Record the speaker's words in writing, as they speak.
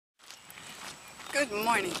Good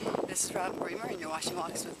morning. This is Robin Bremer and you're watching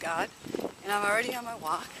Walks with God. And I'm already on my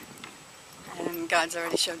walk. And God's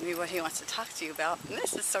already showed me what He wants to talk to you about. And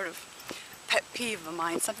this is sort of a pet peeve of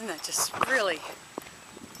mine, something that just really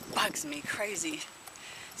bugs me crazy.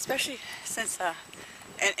 Especially since an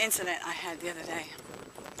incident I had the other day.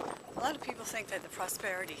 A lot of people think that the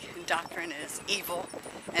prosperity doctrine is evil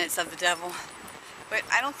and it's of the devil. But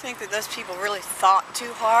I don't think that those people really thought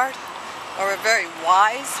too hard or were very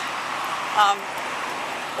wise.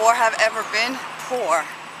 Or have ever been poor.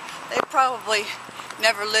 They probably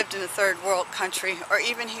never lived in a third world country, or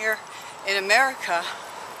even here in America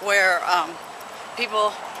where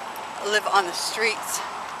people live on the streets,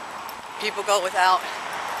 people go without.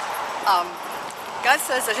 God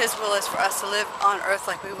says that His will is for us to live on earth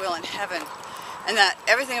like we will in heaven, and that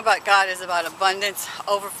everything about God is about abundance,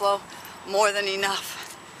 overflow, more than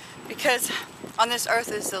enough. Because on this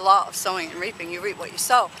earth is the law of sowing and reaping. You reap what you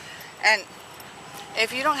sow. And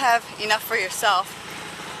if you don't have enough for yourself,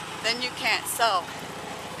 then you can't sow.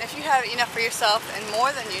 If you have enough for yourself and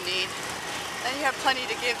more than you need, then you have plenty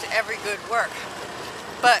to give to every good work.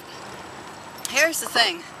 But here's the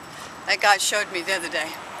thing that God showed me the other day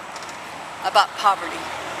about poverty.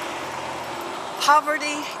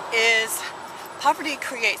 Poverty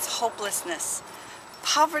creates hopelessness.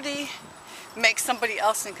 Poverty makes somebody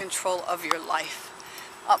else in control of your life.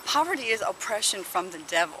 Poverty is oppression from the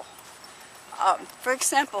devil. For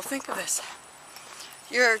example, think of this.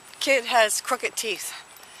 Your kid has crooked teeth.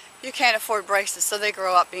 You can't afford braces, so they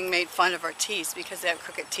grow up being made fun of or teased because they have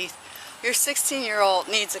crooked teeth. Your 16-year-old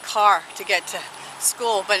needs a car to get to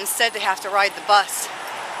school, but instead they have to ride the bus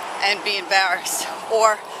and be embarrassed.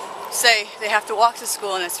 Or say they have to walk to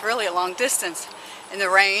school and it's really a long distance in the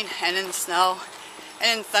rain and in the snow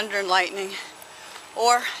and in thunder and lightning.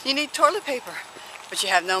 Or you need toilet paper, but you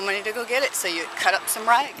have no money to go get it, so you cut up some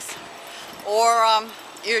rags. Or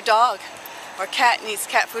your dog or cat needs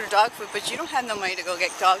cat food or dog food, but you don't have no money to go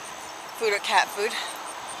get dog food or cat food.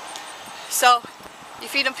 So you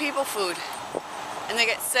feed them people food and they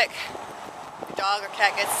get sick. Your dog or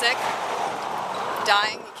cat gets sick,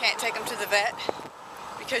 dying, you can't take them to the vet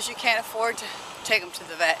because you can't afford to take them to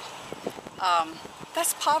the vet.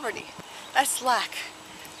 That's poverty. That's lack.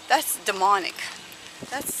 That's demonic.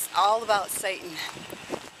 That's all about Satan.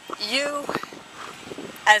 You,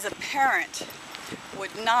 as a parent,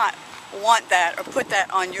 would not want that or put that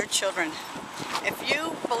on your children. If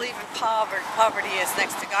you believe in poverty is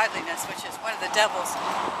next to godliness, which is one of the devil's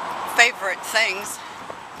favorite things,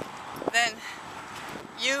 then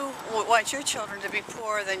you would want your children to be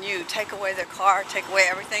poorer than you. Take away their car, take away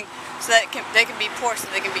everything, so that they can be poor, so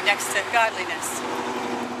they can be next to godliness.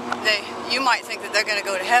 You might think that they're going to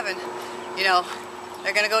go to heaven. You know,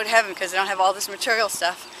 they're going to go to heaven because they don't have all this material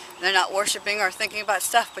stuff. They're not worshiping or thinking about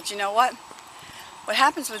stuff. But you know what? What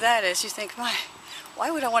happens with that is you think,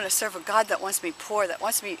 why would I want to serve a God that wants me poor, that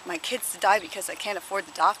wants my kids to die because I can't afford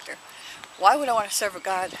the doctor? Why would I want to serve a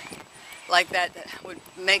God like that that would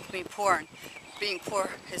make me poor, and being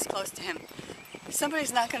poor is close to Him?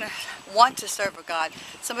 Somebody's not going to want to serve a God.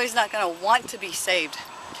 Somebody's not going to want to be saved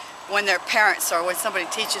when their parents or when somebody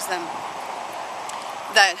teaches them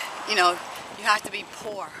that, you know, you have to be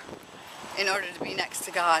poor in order to be next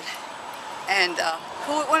to God. And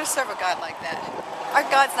who would want to serve a God like that? Our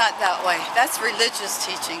God's not that way. That's religious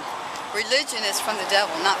teaching. Religion is from the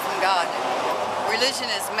devil, not from God. Religion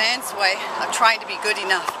is man's way of trying to be good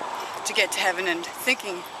enough to get to heaven and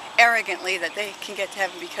thinking arrogantly that they can get to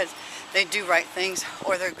heaven because they do right things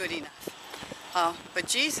or they're good enough. But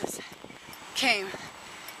Jesus came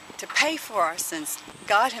to pay for our sins.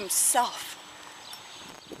 God Himself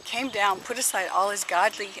came down, put aside all His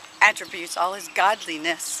godly attributes, all His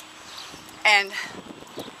godliness, and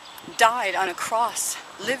died on a cross,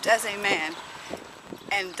 lived as a man,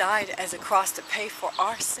 and died as a cross to pay for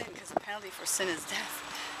our sin, because the penalty for sin is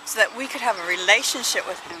death, so that we could have a relationship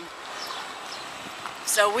with Him,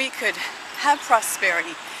 so we could have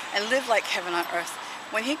prosperity and live like heaven on earth.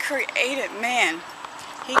 When He created man,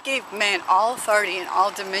 He gave man all authority and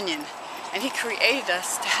all dominion, and He created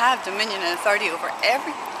us to have dominion and authority over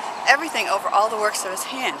everything, over all the works of His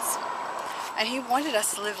hands. And He wanted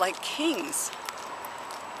us to live like kings.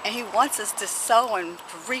 And He wants us to sow and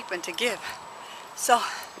to reap and to give. So,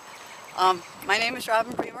 my name is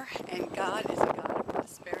Robin Bremer, and God is a God of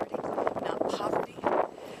prosperity, not poverty.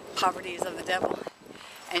 Poverty is of the devil.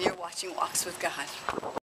 And you're watching Walks with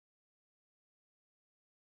God.